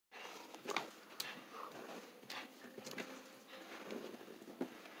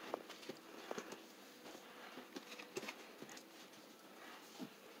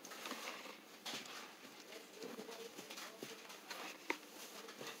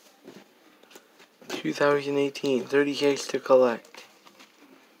2018, 30 days to collect.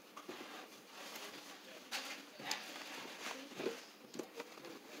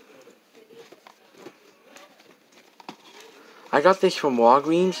 I got this from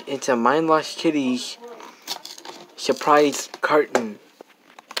Walgreens. It's a Mind Lost Kitties surprise carton.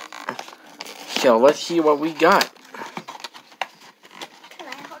 So let's see what we got. Can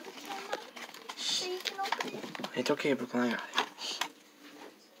I hold the camera so you can open it? It's okay, Brooklyn, I got it.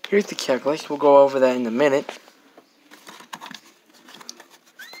 Here's the checklist. We'll go over that in a minute.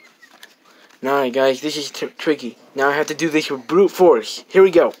 Alright guys, this is tricky. Now I have to do this with brute force. Here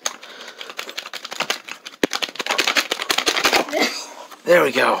we go. There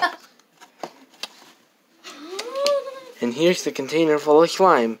we go. And here's the container full of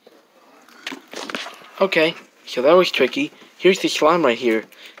slime. Okay, so that was tricky. Here's the slime right here.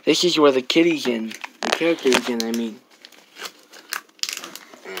 This is where the kitties in. The characters in, I mean.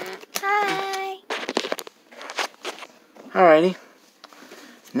 Hi. Alrighty.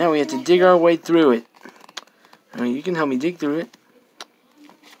 Now we have to dig our way through it. I mean, you can help me dig through it.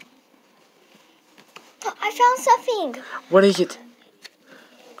 I found something. What is it?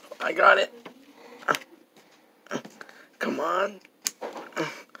 I got it. Come on.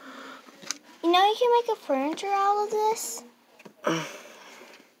 You know you can make a furniture out of this?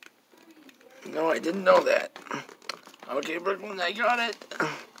 No, I didn't know that. Okay, Brooklyn, I got it.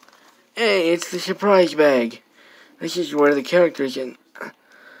 Hey, it's the surprise bag. This is where the characters in.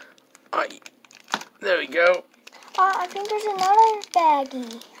 There we go. I think there's another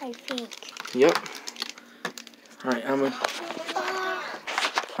baggie, I think. Yep. Alright,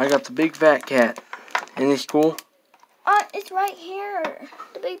 I got the big fat cat. Isn't this cool? It's right here.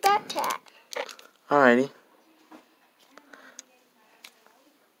 The big fat cat. Alrighty.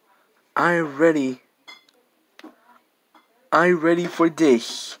 I'm ready for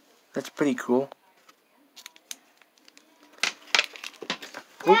this. That's pretty cool.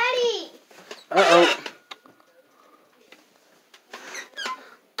 Daddy! Uh-oh.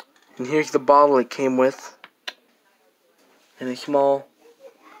 And here's the bottle it came with. And a small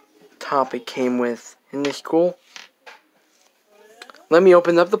top it came with. Isn't this cool? Let me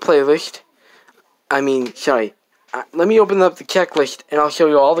open up the playlist. Let me open up the checklist and I'll show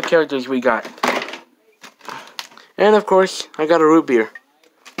you all the characters we got. And of course, I got a root beer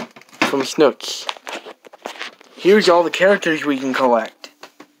from Snooks. Here's all the characters we can collect.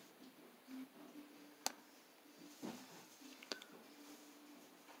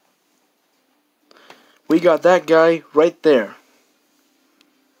 We got that guy right there.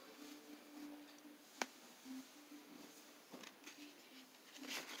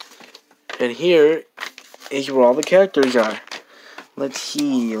 And here is where all the characters are. Let's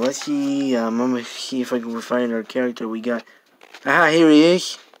see. I'm gonna see if I can find our character we got. Ah, here he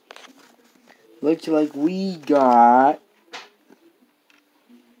is. Looks like we got...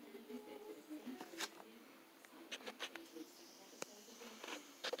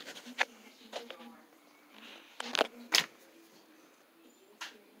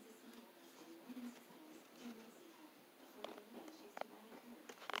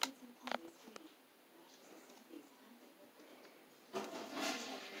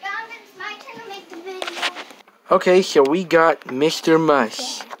 Okay, so we got Mr.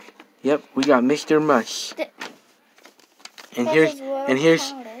 Mush. Yep, we got Mr. Mush. And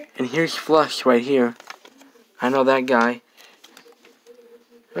here's Flush right here. I know that guy.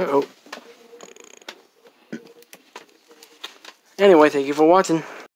 Uh-oh. Anyway, thank you for watching.